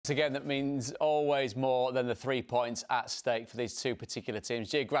It's a game that means always more than the 3 points at stake for these two particular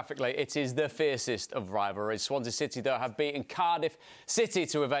teams. Geographically, it is the fiercest of rivalries. Swansea City, though, have beaten Cardiff City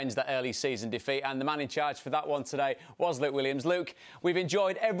to avenge that early season defeat, and the man in charge for that one today was Luke Williams. Luke, we've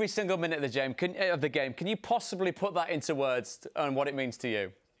enjoyed every single minute of the game. Can you possibly put that into words on what it means to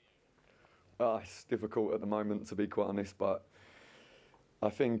you? It's difficult at the moment, to be quite honest, but I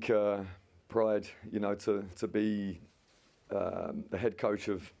think pride, to be the head coach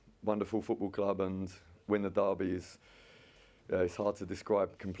of wonderful football club and win the derby is it's hard to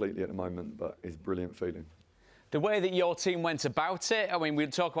describe completely at the moment, but it's a brilliant feeling. The way that your team went about it, I mean, we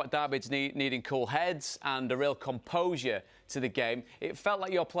talk about derbies needing cool heads and a real composure to the game. It felt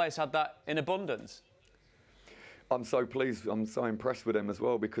like your players had that in abundance. I'm so pleased, I'm so impressed with them as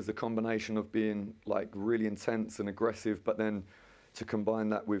well, because the combination of being like really intense and aggressive, but then to combine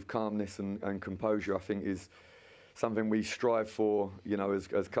that with calmness and composure, I think is something we strive for,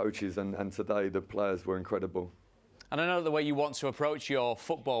 as coaches, and today the players were incredible. And I know the way you want to approach your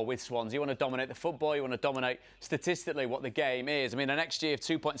football with Swansea. You want to dominate the football, you want to dominate statistically what the game is. I mean, an XG of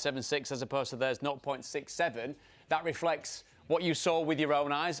 2.76 as opposed to theirs 0.67, that reflects what you saw with your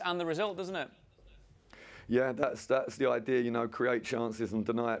own eyes and the result, doesn't it? Yeah, that's the idea, create chances and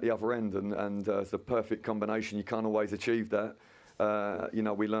deny at the other end, and it's a perfect combination. You can't always achieve that.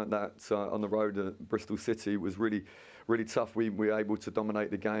 We learnt that on the road at Bristol City. It was really, really tough. We were able to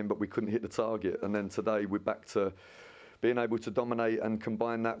dominate the game, but we couldn't hit the target. And then today we're back to being able to dominate and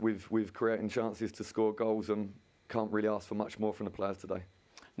combine that with creating chances to score goals, and can't really ask for much more from the players today.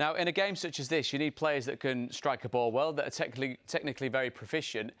 Now, in a game such as this, you need players that can strike a ball well, that are technically very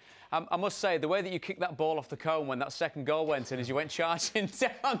proficient. I must say, the way that you kicked that ball off the cone when that second goal went in, as you went charging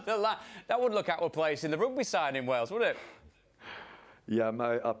down the line, that wouldn't look out of place in the rugby side in Wales, would it? Yeah,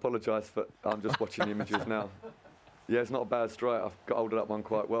 mate, I apologise I'm just watching the images now. Yeah, it's not a bad strike. I've got hold of that one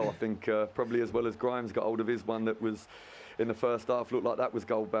quite well. I think probably as well as Grimes got hold of his one that was in the first half, looked like that was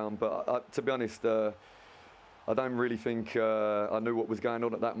goal bound. But to be honest, I don't really think I knew what was going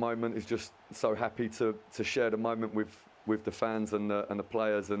on at that moment. It's just so happy to share the moment with the fans and the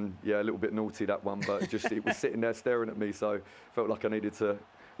players. And yeah, a little bit naughty that one, but it was sitting there staring at me, so felt like I needed to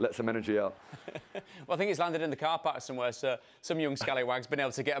let some energy out. Well, I think it's landed in the car park somewhere, so some young scallywag's been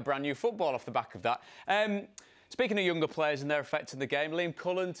able to get a brand new football off the back of that. Speaking of younger players and their effect in the game, Liam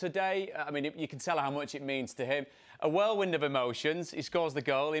Cullen today, I mean, you can tell how much it means to him. A whirlwind of emotions. He scores the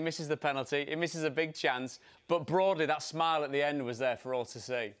goal, he misses the penalty, he misses a big chance, but broadly that smile at the end was there for all to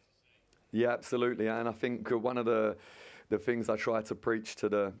see. Yeah, absolutely, and I think one of the things I try to preach to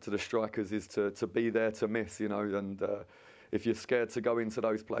the strikers is to be there to miss, and if you're scared to go into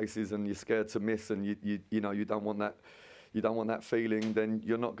those places and you're scared to miss, and you don't want that feeling, then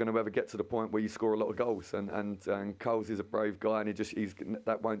you're not going to ever get to the point where you score a lot of goals. And Coles is a brave guy, and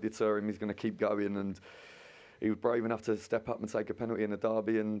that won't deter him. He's going to keep going, and he was brave enough to step up and take a penalty in the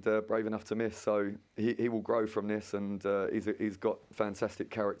derby, and brave enough to miss. So he will grow from this, and he's got fantastic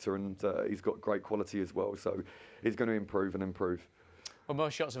character, and he's got great quality as well. So he's going to improve and improve. Well,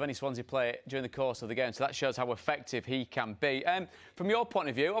 most shots of any Swansea player during the course of the game, so that shows how effective he can be. From your point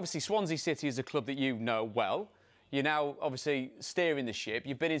of view, obviously Swansea City is a club that you know well. You're now obviously steering the ship.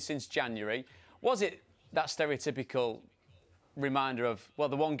 You've been in since January. Was it that stereotypical reminder of, well,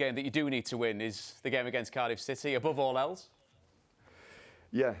 the one game that you do need to win is the game against Cardiff City, above all else?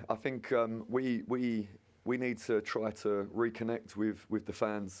 Yeah, I think we need to try to reconnect with the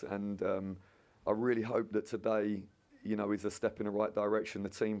fans, and I really hope that today, is a step in the right direction. The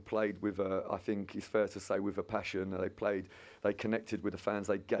team played with I think it's fair to say, with a passion. They connected with the fans.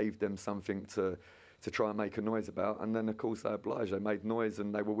 They gave them something to try and make a noise about. And then, of course, they obliged. They made noise,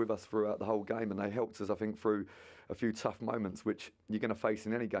 and they were with us throughout the whole game, and they helped us, I think, through a few tough moments, which you're going to face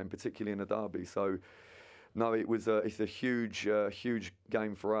in any game, particularly in a derby. So, no, it's a huge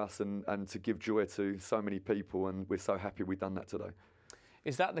game for us, and to give joy to so many people, and we're so happy we've done that today.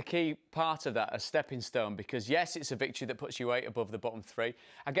 Is that the key part of that, a stepping stone? Because, yes, it's a victory that puts you 8 above the bottom 3.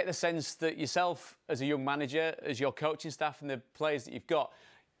 I get the sense that yourself, as a young manager, as your coaching staff and the players that you've got,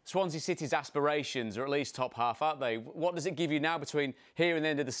 Swansea City's aspirations are at least top half, aren't they? What does it give you now between here and the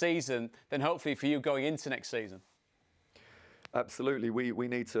end of the season, then hopefully for you going into next season? Absolutely, we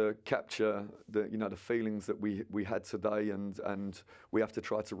need to capture the feelings that we had today, and we have to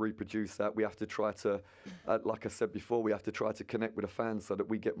try to reproduce that. We have to try to, like I said before, we have to try to connect with the fans so that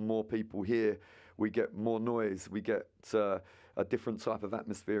we get more people here, we get more noise, we get a different type of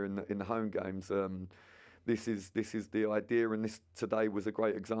atmosphere in the home games. This is the idea, and this today was a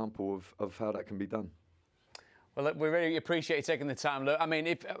great example of how that can be done. Well, look, we really appreciate you taking the time. Look, I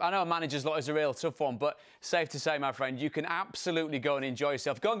mean, I know a manager's lot is a real tough one, but safe to say, my friend, you can absolutely go and enjoy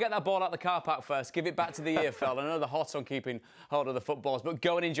yourself. Go and get that ball out the car park first. Give it back to the EFL. I know they're hot on keeping hold of the footballs, but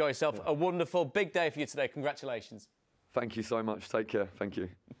go and enjoy yourself. Yeah. A wonderful, big day for you today. Congratulations. Thank you so much. Take care. Thank you.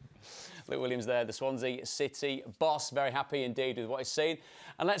 Luke Williams there, the Swansea City boss, very happy indeed with what he's seen.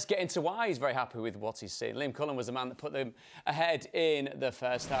 And let's get into why he's very happy with what he's seen. Liam Cullen was the man that put them ahead in the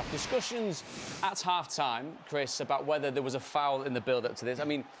first half. Discussions at half-time, Chris, about whether there was a foul in the build-up to this. I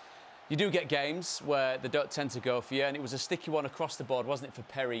mean, you do get games where they don't tend to go for you, and it was a sticky one across the board, wasn't it, for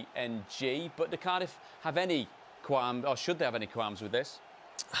Perry and G? But do Cardiff have any qualms, or should they have any qualms with this?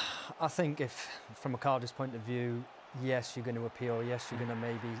 I think if, from a Cardiff's point of view, yes, you're going to appeal, yes, you're going to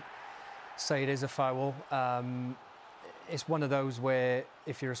maybe say it is a foul. It's one of those where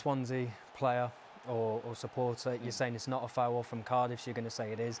if you're a Swansea player or supporter, you're saying it's not a foul. From Cardiff, so you're going to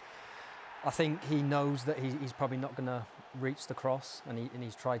say it is. I think he knows that he's probably not going to reach the cross, and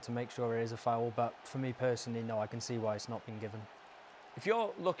he's tried to make sure it is a foul. But for me personally, no, I can see why it's not been given. If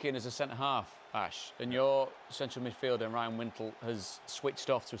you're looking as a centre-half, Ash, and your central midfielder, Ryan Wintle, has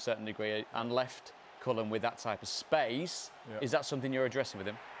switched off to a certain degree and left Cullen with that type of space, is that something you're addressing with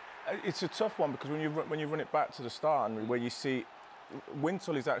him? It's a tough one because when you run it back to the start and where you see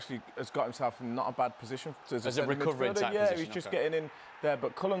Wintle has got himself in not a bad position as a recovery type position. He's just getting in there,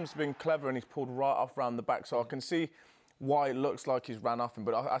 but Cullen's been clever and he's pulled right off round the back, so I can see why it looks like he's ran off him.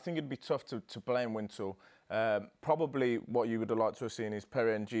 But I think it'd be tough to blame Wintle. Probably what you would have liked to have seen is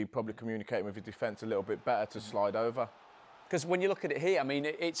Perry and G probably communicating with his defence a little bit better to slide over. Because when you look at it here, I mean,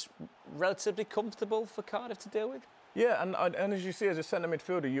 it's relatively comfortable for Cardiff to deal with. Yeah, and as you see, as a centre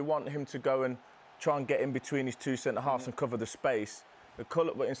midfielder, you want him to go and try and get in between his two centre-halves and cover the space.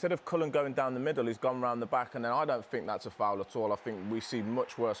 But instead of Cullen going down the middle, he's gone round the back, and then I don't think that's a foul at all. I think we see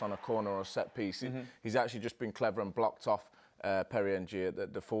much worse on a corner or a set piece. He's actually just been clever and blocked off Perry and G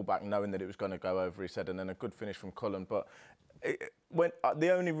at the full-back, knowing that it was going to go over his head, and then a good finish from Cullen. But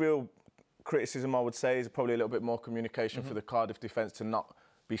the only real criticism I would say is probably a little bit more communication for the Cardiff defence to not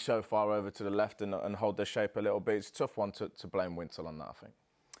be so far over to the left and hold their shape a little bit. It's a tough one to blame Wintle on that, I think.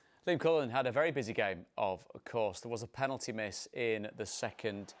 Liam Cullen had a very busy game, of course. There was a penalty miss in the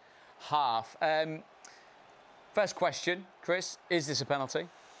second half. First question, Chris, is this a penalty?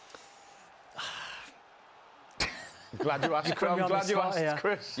 I'm glad you asked,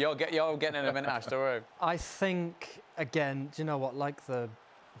 Chris. You're getting in a minute, Ash, don't worry. I think, again, do you know what, like the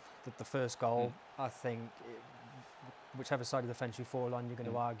first goal, I think whichever side of the fence you fall on, you're going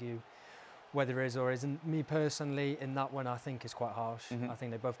to argue whether it is or isn't. Me personally, in that one, I think is quite harsh. I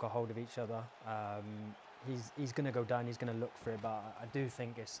think they both got hold of each other. He's going to go down. He's going to look for it, but I do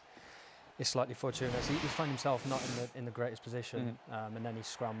think it's slightly fortuitous. He found himself not in the greatest position, and then he's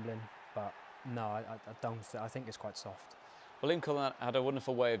scrambling. But no, I don't. I think it's quite soft. Well, Liam Cullen had a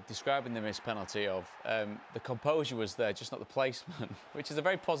wonderful way of describing the missed penalty of the composure was there, just not the placement, which is a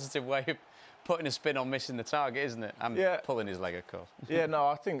very positive way of putting a spin on missing the target, isn't it? And pulling his leg, of course. Yeah, no,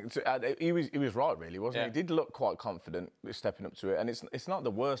 I think he was right, really, wasn't he? He did look quite confident stepping up to it, and it's not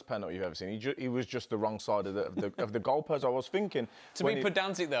the worst penalty you've ever seen. He was just the wrong side of the goalpost. I was thinking to be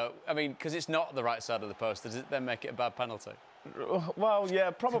pedantic though, I mean, because it's not the right side of the post, does it then make it a bad penalty? Well,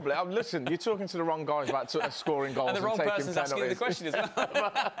 yeah, probably. Listen, you're talking to the wrong guys about scoring goals and the wrong person's asking you the question, isn't it?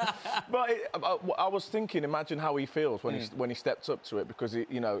 But I was thinking, imagine how he feels when he stepped up to it, because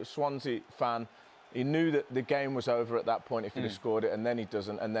Swansea fan, he knew that the game was over at that point if he'd have scored it, and then he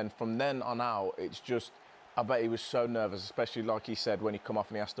doesn't, and then from then on out, it's just. I bet he was so nervous, especially like he said when he come off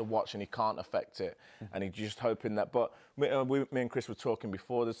and he has to watch and he can't affect it, and he's just hoping that. But me and Chris were talking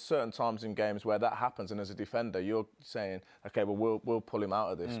before. There's certain times in games where that happens, and as a defender, you're saying, okay, well we'll pull him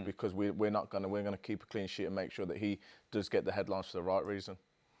out of this because we're going to keep a clean sheet and make sure that he does get the headlines for the right reason.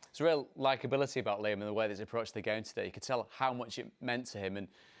 There's a real likeability about Liam and the way that he's approached the game today. You could tell how much it meant to him, and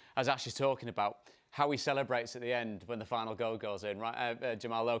as Ash is talking about, how he celebrates at the end when the final goal goes in. Right,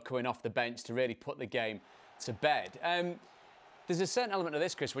 Jamal Lowe coming off the bench to really put the game to bed. There's a certain element of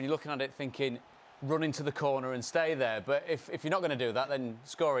this, Chris, when you're looking at it thinking, run into the corner and stay there. But if you're not going to do that, then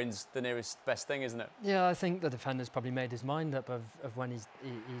scoring's the nearest best thing, isn't it? Yeah, I think the defender's probably made his mind up of when he's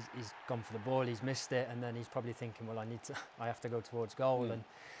gone for the ball, he's missed it, and then he's probably thinking, well, I have to go towards goal. And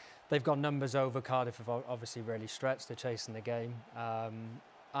they've got numbers over. Cardiff have obviously really stretched. They're chasing the game.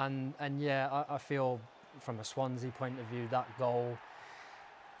 And yeah, I feel from a Swansea point of view, that goal,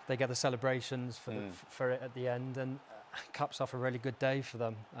 they get the celebrations for it at the end, and caps off a really good day for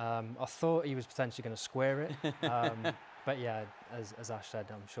them. I thought he was potentially going to square it, but yeah, as Ash said,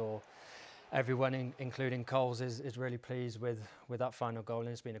 I'm sure everyone, including Coles, is really pleased with that final goal, and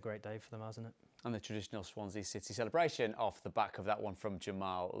it's been a great day for them, hasn't it? And the traditional Swansea City celebration off the back of that one from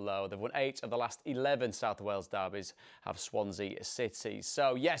Jamal Lowe. They've won 8 of the last 11 South Wales derbies, have Swansea City.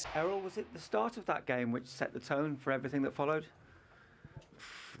 So, yes. Errol, was it the start of that game which set the tone for everything that followed?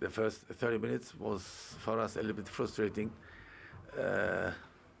 The first 30 minutes was for us a little bit frustrating.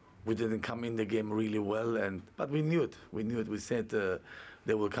 We didn't come in the game really well, but we knew it. We knew it. We said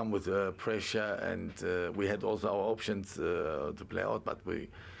they will come with pressure, and we had also our options to play out, but we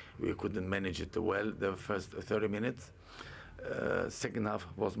couldn't manage it well the first 30 minutes. Second half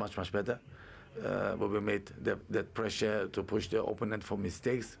was much better, where we made that pressure to push the opponent for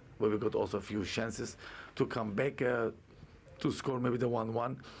mistakes, where we got also a few chances to come back to score maybe the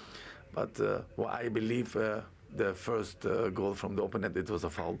 1-1. But well, I believe the first goal from the opponent, it was a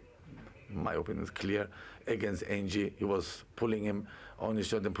foul. My opinion is clear against Angie. He was pulling him on his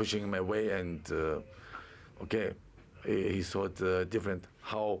shoulder and pushing him away, and okay, he saw it different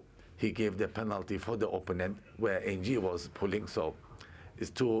how he gave the penalty for the opponent where Angie was pulling. So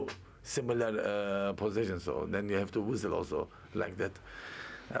it's two similar positions. So then you have to whistle also like that.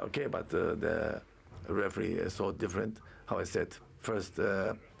 Okay, but the referee saw it different. How I said, first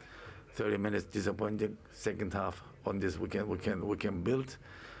 30 minutes disappointing. Second half on this we can build.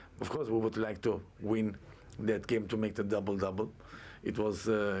 Of course, we would like to win that game to make the double-double. It was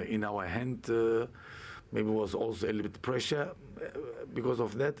in our hand. Maybe it was also a little bit pressure because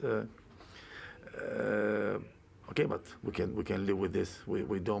of that. Okay, but we can live with this.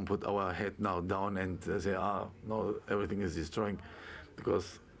 We don't put our head now down and say, no, everything is destroying,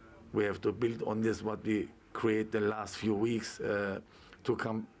 because we have to build on this what we create the last few weeks to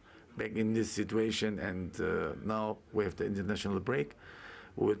come back in this situation. And now we have the international break.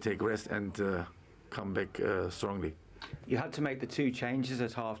 We will take rest and come back strongly. You had to make the 2 changes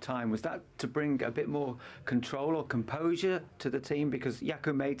at half-time. Was that to bring a bit more control or composure to the team? Because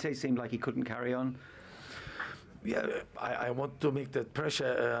Yakou Mete seemed like he couldn't carry on. Yeah, I want to make that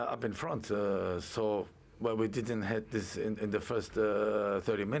pressure up in front. So well, we didn't have this in the first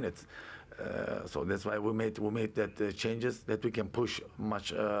 30 minutes. So that's why we made that changes, that we can push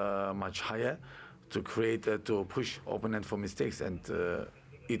much higher to create to push opponent for mistakes, and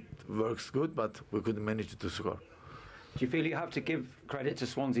it works good, but we couldn't manage to score. Do you feel you have to give credit to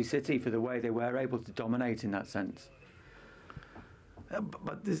Swansea City for the way they were able to dominate in that sense?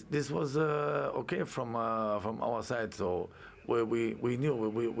 But this was okay from our side. So we knew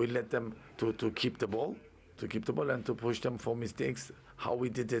we let them to keep the ball, and to push them for mistakes. How we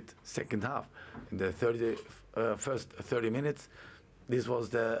did it second half, in the first 30 minutes, this was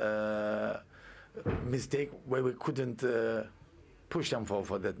the mistake where we couldn't push them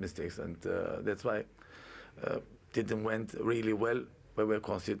for that mistakes, and that's why didn't went really well where we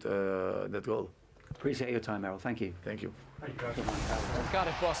conceded that goal. Appreciate your time, Errol. Thank you. Thank you.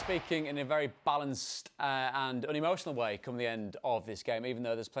 Cardiff boss speaking in a very balanced and unemotional way come the end of this game, even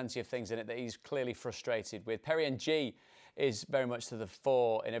though there's plenty of things in it that he's clearly frustrated with. Perry Ng is very much to the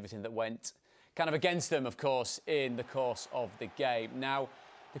fore in everything that went kind of against them, of course, in the course of the game. Now,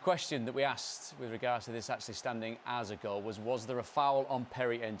 the question that we asked with regards to this actually standing as a goal was there a foul on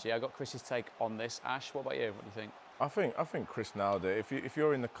Perry Ng? I got Chris's take on this. Ash, what about you? What do you think? I think Chris nailed it. If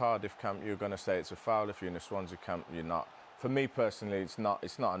you're in the Cardiff camp, you're going to say it's a foul. If you're in the Swansea camp, you're not. For me personally, it's not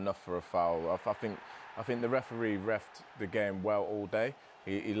enough for a foul. I think the referee refed the game well all day.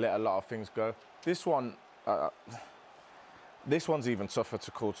 He let a lot of things go. This one's even tougher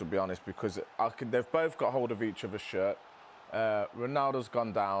to call, to be honest, because they've both got hold of each other's shirt. Ronaldo's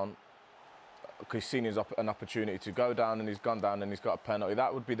gone down. He's seen an opportunity to go down, and he's gone down, and he's got a penalty.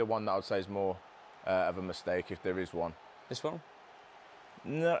 That would be the one that I would say is more of a mistake, if there is one. This one?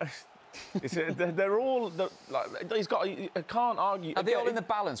 No. They're all like, he's got. I can't argue. Are they all in the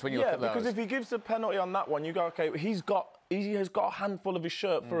balance when you look at those? Yeah, because if he gives the penalty on that one, you go, okay, he has got a handful of his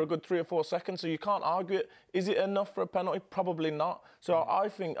shirt for a good 3 or 4 seconds, so you can't argue it. Is it enough for a penalty? Probably not. So I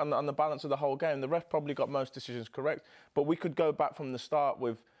think on the balance of the whole game, the ref probably got most decisions correct. But we could go back from the start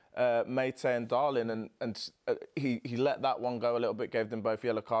with Mete and Darlin, and he let that one go a little bit, gave them both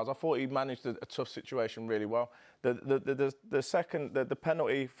yellow cards. I thought he managed a tough situation really well. The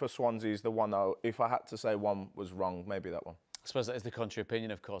penalty for Swansea is the one that, if I had to say one was wrong, maybe that one. I suppose that is the contrary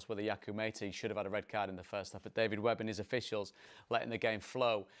opinion, of course, whether Yakou Mete should have had a red card in the first half, but David Webb and his officials letting the game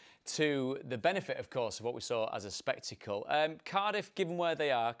flow to the benefit, of course, of what we saw as a spectacle. Cardiff, given where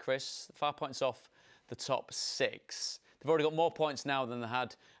they are, Chris, 5 points off the top 6. They've already got more points now than they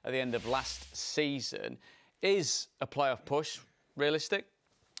had at the end of last season. Is a playoff push realistic?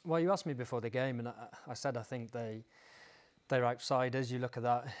 Well, you asked me before the game, and I said I think they they're outsiders. You look at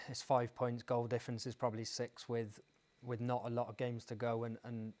that, it's 5 points. Goal difference is probably 6 with not a lot of games to go.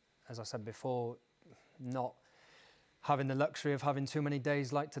 And as I said before, not having the luxury of having too many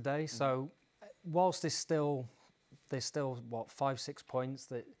days like today. So whilst there's still what 5-6 points,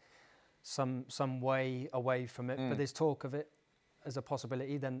 that some way away from it, but there's talk of it as a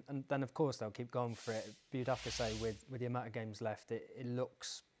possibility, then of course they'll keep going for it. But you'd have to say with the amount of games left, it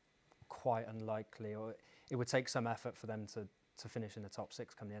looks quite unlikely, or it would take some effort for them to finish in the top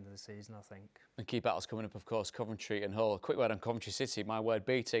 6 come the end of the season, I think. And key battles coming up, of course, Coventry and Hull. A quick word on Coventry City, my word,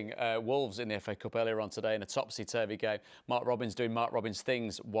 beating Wolves in the FA Cup earlier on today in a topsy-turvy game. Mark Robins doing Mark Robins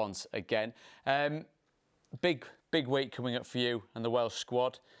things once again. Big week coming up for you and the Welsh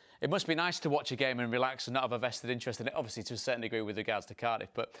squad. It must be nice to watch a game and relax and not have a vested interest in it, obviously to a certain degree with regards to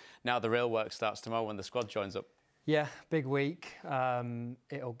Cardiff, but now the real work starts tomorrow when the squad joins up. Yeah, big week.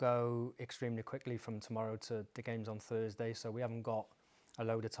 It'll go extremely quickly from tomorrow to the games on Thursday, so we haven't got a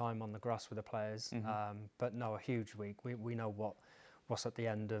load of time on the grass with the players. But no, a huge week. We know what's at the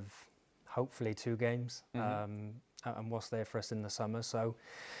end of hopefully 2 games and what's there for us in the summer. So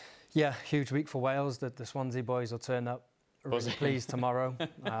yeah, huge week for Wales. The Swansea boys will turn up really pleased tomorrow.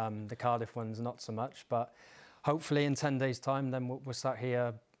 The Cardiff ones not so much, but hopefully in 10 days' time, then we're sat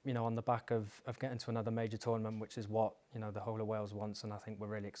here, you know, on the back of getting to another major tournament, which is what, you know, the whole of Wales wants, and I think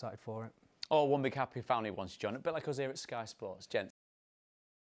we're really excited for it. Oh, one big happy family wants you, John. A bit like us here at Sky Sports, gents.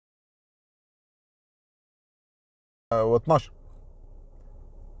 و12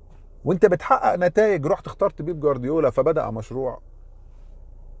 وانت بتحقق نتائج، رحت اخترت بيب جوارديولا فبدأ مشروع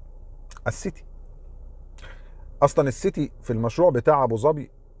السيتي. اصلا السيتي في المشروع بتاع ابو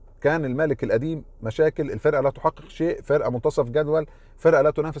ظبي كان المالك القديم مشاكل، الفرقه لا تحقق شيء، فرقه منتصف جدول، فرقه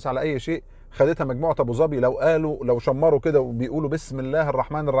لا تنافس على اي شيء. خدتها مجموعه ابو ظبي، لو شمروا كده وبيقولوا بسم الله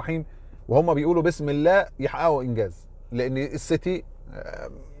الرحمن الرحيم وهم بيقولوا بسم الله يحققوا انجاز. لان السيتي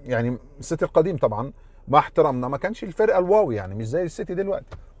يعني السيتي القديم طبعا مع احترامنا ما كانش الفرقه الواو، يعني مش زي السيتي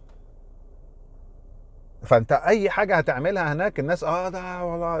دلوقتي. فانت اي حاجه هتعملها هناك الناس ده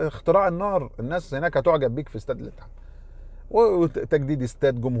والله اختراع النار، الناس هناك هتعجب بيك في استاد الاتحاد. وتجديد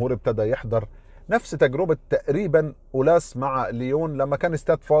استاد، جمهور ابتدى يحضر. نفس تجربه تقريبا اولاس مع ليون لما كان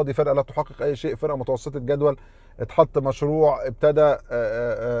استاد فاضي، فرقه لا تحقق اي شيء، فرقه متوسطه جدول، اتحط مشروع، ابتدى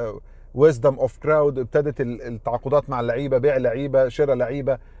ويزدم اوف كراود، ابتدت التعاقدات مع اللعيبه، بيع لعيبه، شراء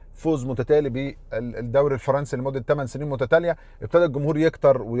لعيبه، فوز متتالي بالدوري الفرنسي لمده 8 سنين متتاليه، ابتدى الجمهور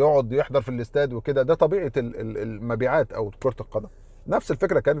يكتر ويقعد يحضر في الاستاد وكده. ده طبيعه المبيعات او كره القدم. نفس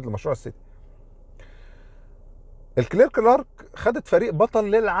الفكره كانت لمشروع السيتي. كلارك خدت فريق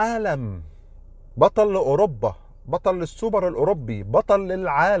بطل للعالم، بطل لاوروبا، بطل للسوبر الاوروبي، بطل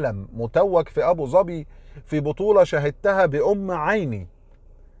للعالم، متوج في ابو ظبي في بطوله شهدتها بأم عيني.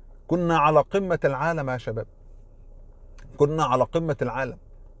 كنا على قمه العالم يا شباب، كنا على قمه العالم،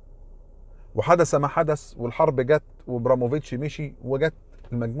 وحدث ما حدث، والحرب جت، وبراموفيتش مشي، وجت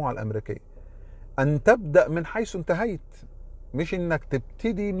المجموعه الامريكيه. ان تبدا من حيث انتهيت، مش انك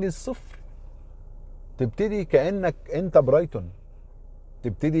تبتدي من الصفر، تبتدي كانك انت برايتون،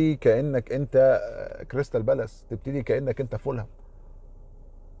 تبتدي كانك انت كريستال بالاس، تبتدي كانك انت فولهام.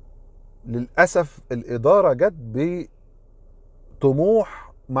 للاسف الاداره جت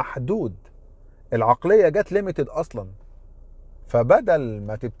بطموح محدود، العقليه جت ليميتد اصلا. فبدل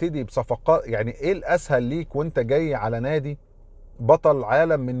ما تبتدي بصفقات، يعني ايه الاسهل ليك وانت جاي على نادي بطل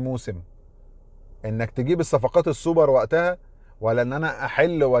عالم من موسم؟ انك تجيب الصفقات السوبر وقتها، ولا ان انا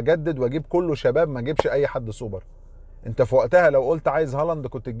احل واجدد واجيب كله شباب ما اجيبش اي حد سوبر؟ انت في وقتها لو قلت عايز هالاند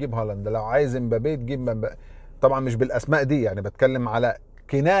كنت تجيب هالاند، لو عايز امبابي تجيب امبابي. طبعا مش بالاسماء دي، يعني بتكلم على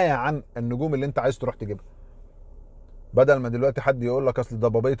كنايه عن النجوم اللي انت عايز تروح تجيبها. بدل ما دلوقتي حد يقول لك اصل ده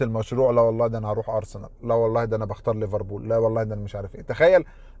بابيه المشروع، لا والله ده انا هروح ارسنال، لا والله ده انا بختار ليفربول، لا والله ده انا مش عارف ايه. تخيل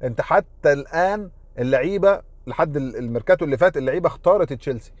انت حتى الان اللعيبه لحد الميركاتو اللي فات اللعيبه اختارت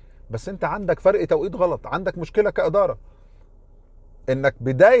تشيلسي، بس انت عندك فرق توقيت غلط، عندك مشكله كاداره، انك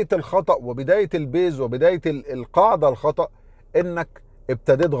بدايه الخطا وبدايه البيز وبدايه القاعده الخطا انك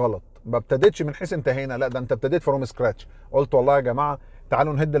ابتديت غلط. ما ابتديتش من حيث انتهينا، لا ده انت ابتديت فروم سكراتش. قلت والله يا جماعه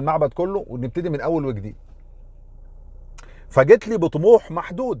تعالوا نهد المعبد كله ونبتدي من اول وجديد. فجيت لي بطموح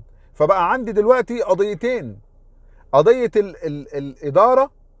محدود، فبقى عندي دلوقتي قضيتين، قضيه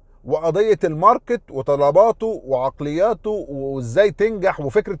الاداره وقضيه الماركت وطلباته وعقلياته وازاي تنجح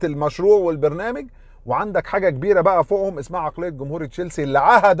وفكره المشروع والبرنامج. وعندك حاجه كبيره بقى فوقهم اسمها عقليه جمهور تشيلسي اللي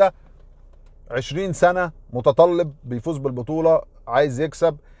عهد 20 سنه متطلب بيفوز بالبطوله، عايز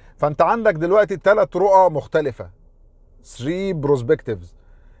يكسب. فانت عندك دلوقتي 3 رؤى مختلفه، 3 بروسبكتيفز: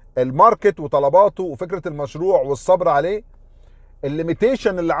 الماركت وطلباته وفكره المشروع والصبر عليه،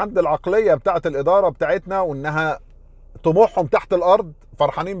 الليميتيشن اللي عند العقليه بتاعه الاداره بتاعتنا وانها طموحهم تحت الارض،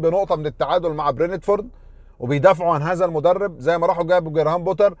 فرحانين بنقطه من التعادل مع برينتفورد، وبيدافعوا عن هذا المدرب زي ما راحوا جابوا جيرهام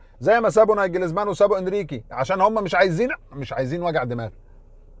بوتر، زي ما سابوا نايجلزمان وسابوا انريكي، عشان هم مش عايزين وجع دماغ.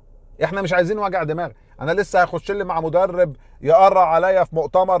 احنا مش عايزين وجع دماغ. انا لسه هيخش لي مع مدرب يقرع عليا في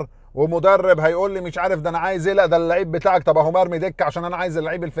مؤتمر، ومدرب هيقول لي مش عارف ده انا عايز ايه، لا ده اللعيب بتاعك، طب اهو مرمي دكه عشان انا عايز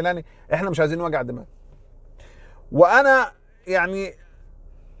اللعيب الفلاني. احنا مش عايزين وجع دماغ. وانا يعني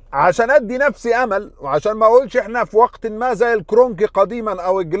عشان ادي نفسي امل، وعشان ما اقولش احنا في وقت ما زي الكرونكي قديما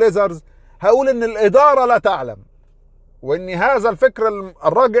او الجليزرز، هقول ان الاداره لا تعلم، وان هذا الفكر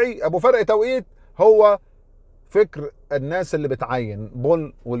الرجعي ابو فرق توقيت هو فكر الناس اللي بتعين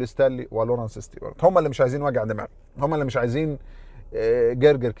بول والستانلي ولورانس ستيوارت. هم اللي مش عايزين وجع دماغ، هم اللي مش عايزين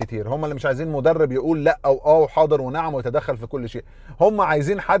جرجر كتير، هم اللي مش عايزين مدرب يقول لا او وحاضر ونعم ويتدخل في كل شيء. هم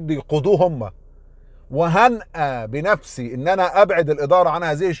عايزين حد يقودوه هم. وهنأى بنفسي ان انا ابعد الاداره عن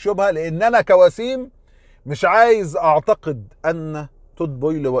هذه الشبهه، لان انا كوسيم مش عايز اعتقد ان تود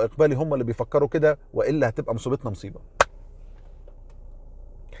بويل واقبالي هم اللي بيفكروا كده، والا هتبقى مصيبتنا مصيبه.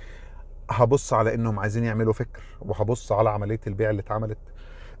 هبص على انهم عايزين يعملوا فكر، وهبص على عمليه البيع اللي اتعملت،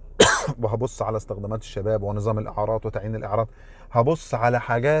 وهبص على استخدامات الشباب ونظام الاعارات وتعيين الاعارات. هبص على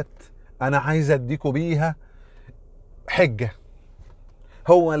حاجات انا عايز اديكوا بيها حجه.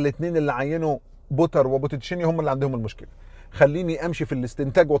 هو الاثنين اللي عينوا بوتر وبوتتشيني هم اللي عندهم المشكله. خليني امشي في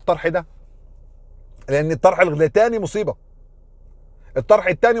الاستنتاج والطرح ده، لان الطرح الثاني مصيبه. الطرح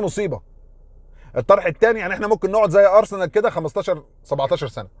الثاني مصيبه. الطرح الثاني يعني احنا ممكن نقعد زي ارسنال كده 15 17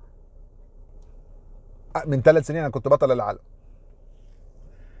 سنه. من 3 سنين انا كنت بطل العالم.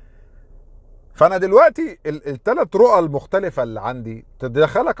 فانا دلوقتي الثلاث رؤى المختلفه اللي عندي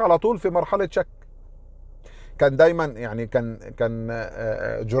تدخلك على طول في مرحله شك. كان دايما يعني كان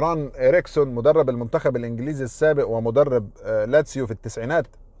جوران إريكسون مدرب المنتخب الانجليزي السابق ومدرب لاتسيو في التسعينات،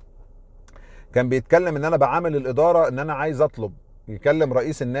 كان بيتكلم ان انا بعامل الاداره ان انا عايز اطلب، يكلم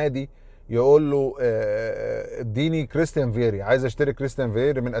رئيس النادي يقول له اديني كريستيان فيري، عايز اشتري كريستيان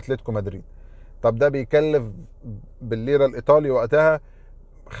فيري من اتلتيكو مدريد. طب ده بيكلف بالليره الايطالي وقتها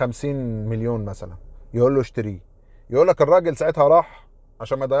 50 مليون مثلا، يقول له اشتريه. يقول لك الراجل ساعتها راح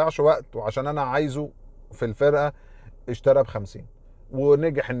عشان ما يضيعش وقت وعشان انا عايزه في الفرقه، اشترى ب50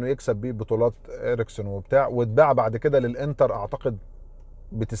 ونجح انه يكسب بيه بطولات إريكسون وبتاع، واتباع بعد كده للانتر اعتقد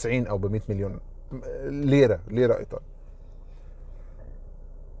ب90 او ب100 مليون ليره ايطالي.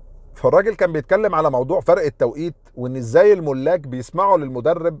 فالراجل كان بيتكلم على موضوع فرق التوقيت، وان ازاي الملاك بيسمعوا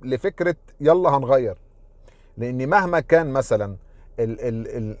للمدرب لفكره يلا هنغير. لان مهما كان مثلا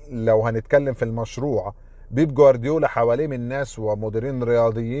لو هنتكلم في المشروع بيب جوارديولا حواليه من ناس ومديرين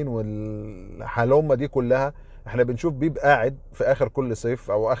رياضيين والحلومه دي كلها، احنا بنشوف بيب قاعد في اخر كل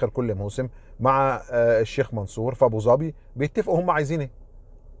صيف او اخر كل موسم مع الشيخ منصور في ابو ظبي بيتفقوا هم عايزين ايه.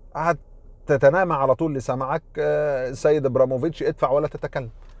 قعد تتنامى على طول لسمعك سيد ابراموفيتش ادفع ولا تتكلم.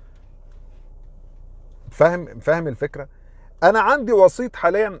 فاهم الفكره؟ انا عندي وسيط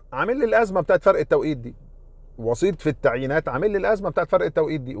حاليا عامل لي الازمه بتاعت فرق التوقيت دي، وسيط في التعيينات عامل لي الازمه بتاعت فرق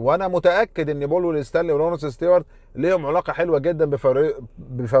التوقيت دي، وانا متاكد ان بول والستانلي ولورنس ستيوارت ليهم علاقه حلوه جدا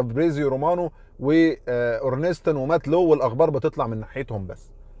بفابريزيو رومانو واورنستن ومات لو، والاخبار بتطلع من ناحيتهم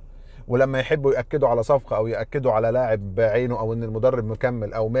بس. ولما يحبوا ياكدوا على صفقه او ياكدوا على لاعب بعينه او ان المدرب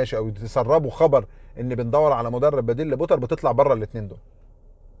مكمل او ماشي او يتسربوا خبر ان بندور على مدرب بديل لبوتر، بتطلع بره الاثنين دول،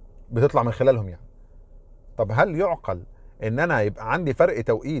 بتطلع من خلالهم يعني. طب هل يعقل ان انا يبقى عندي فرق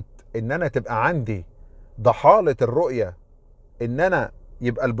توقيت، ان انا تبقى عندي ضحالة الرؤية، ان انا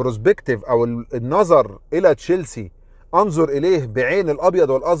يبقى البروسبكتيف او النظر الى تشيلسي انظر اليه بعين الابيض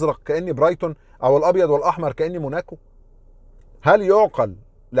والازرق كاني برايتون، او الابيض والاحمر كاني موناكو؟ هل يعقل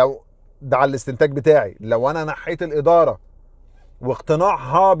لو ده على الاستنتاج بتاعي، لو انا نحيت الاداره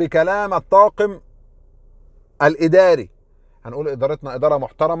واقتناعها بكلام الطاقم الاداري، هنقول ادارتنا اداره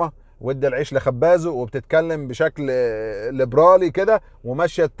محترمه وادى العيش لخبازه وبتتكلم بشكل ليبرالي كده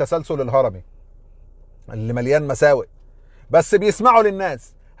وماشيه التسلسل الهرمي اللي مليان مساوئ، بس بيسمعوا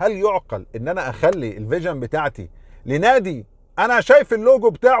للناس. هل يعقل ان انا اخلي الفيجن بتاعتي لنادي انا شايف اللوجو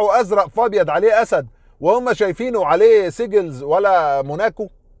بتاعه ازرق فابيض عليه اسد وهم شايفينه عليه سيجلز ولا موناكو؟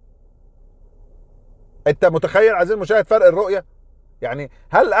 انت متخيل عايزين المشاهد فرق الرؤيه؟ يعني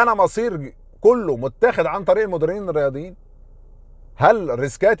هل انا مصير كله متاخد عن طريق المديرين الرياضيين؟ هل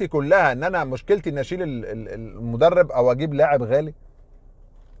ريسكاتي كلها ان انا مشكلتي ان اشيل المدرب او اجيب لاعب غالي؟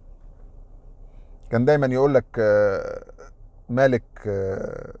 كان دايما يقول لك مالك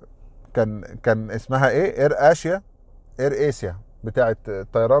كان اسمها ايه، اير اسيا بتاعه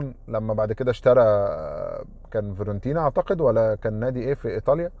الطيران، لما بعد كده اشترى كان فيرونتينا اعتقد ولا كان نادي ايه في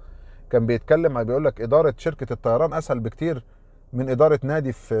ايطاليا، كان بيتكلم بيقول لك اداره شركه الطيران اسهل بكتير من اداره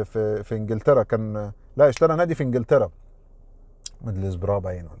نادي في انجلترا. كان لا اشترى نادي في انجلترا ميدلسبرا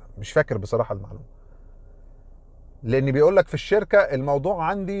باين ولا مش فاكر بصراحه المعلومه. لان بيقول لك في الشركه الموضوع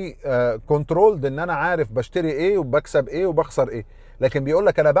عندي كنترولد، ان انا عارف بشتري ايه وبكسب ايه وبخسر ايه، لكن بيقول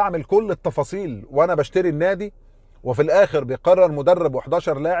لك انا بعمل كل التفاصيل وانا بشتري النادي، وفي الاخر بيقرر مدرب و11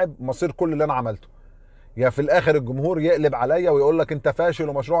 لاعب مصير كل اللي انا عملته. يا في الاخر الجمهور يقلب عليا ويقول لك انت فاشل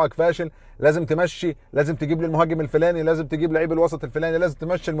ومشروعك فاشل، لازم تمشي، لازم تجيب لي المهاجم الفلاني، لازم تجيب لعيب الوسط الفلاني، لازم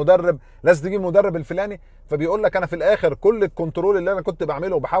تمشي المدرب، لازم تجيب المدرب الفلاني. فبيقول لك انا في الاخر كل الكنترول اللي انا كنت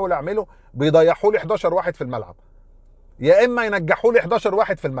بعمله وبحاول اعمله بيضيعوا لي 11 واحد في الملعب، يا اما ينجحوا لي 11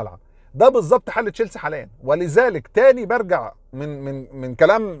 واحد في الملعب. ده بالظبط حل تشيلسي حاليا. ولذلك تاني برجع من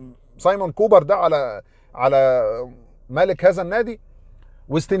كلام سايمون كوبر ده على مالك هذا النادي،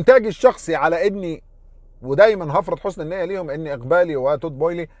 واستنتاجي الشخصي على اني، ودايما هفرض حسن النيه ليهم، ان اقبالي وتود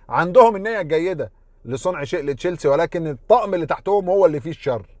بويلي عندهم النيه الجيده لصنع شيء لتشيلسي، ولكن الطقم اللي تحتهم هو اللي فيه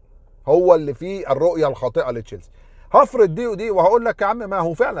الشر، هو اللي فيه الرؤيه الخاطئه لتشيلسي. هفرض دي ودي وهقول لك يا عم ما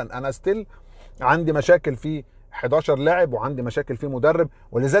هو فعلا انا ستيل عندي مشاكل في 11 لاعب وعندي مشاكل في مدرب.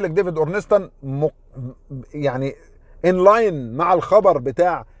 ولذلك ديفيد اورنستون يعني ان لاين مع الخبر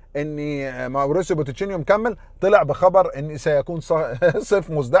بتاع ان ماوريسيو بوتشينيو مكمل، طلع بخبر ان سيكون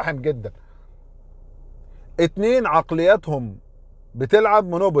صيف مزدحم جدا. 2 عقلياتهم بتلعب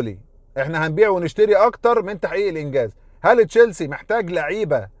مونوبولي، احنا هنبيع ونشتري اكتر من تحقيق الانجاز. هل تشيلسي محتاج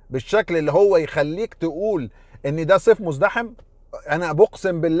لعيبه بالشكل اللي هو يخليك تقول ان ده صيف مزدحم؟ انا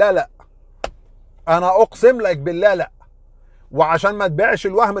بقسم بالله لا، انا اقسم لك بالله لا. وعشان ما تبيعش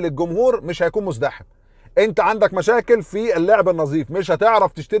الوهم للجمهور مش هيكون مزدحم. انت عندك مشاكل في اللعب النظيف، مش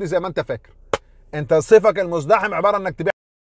هتعرف تشتري زي ما انت فاكر. انت صيفك المزدحم عباره انك تبيع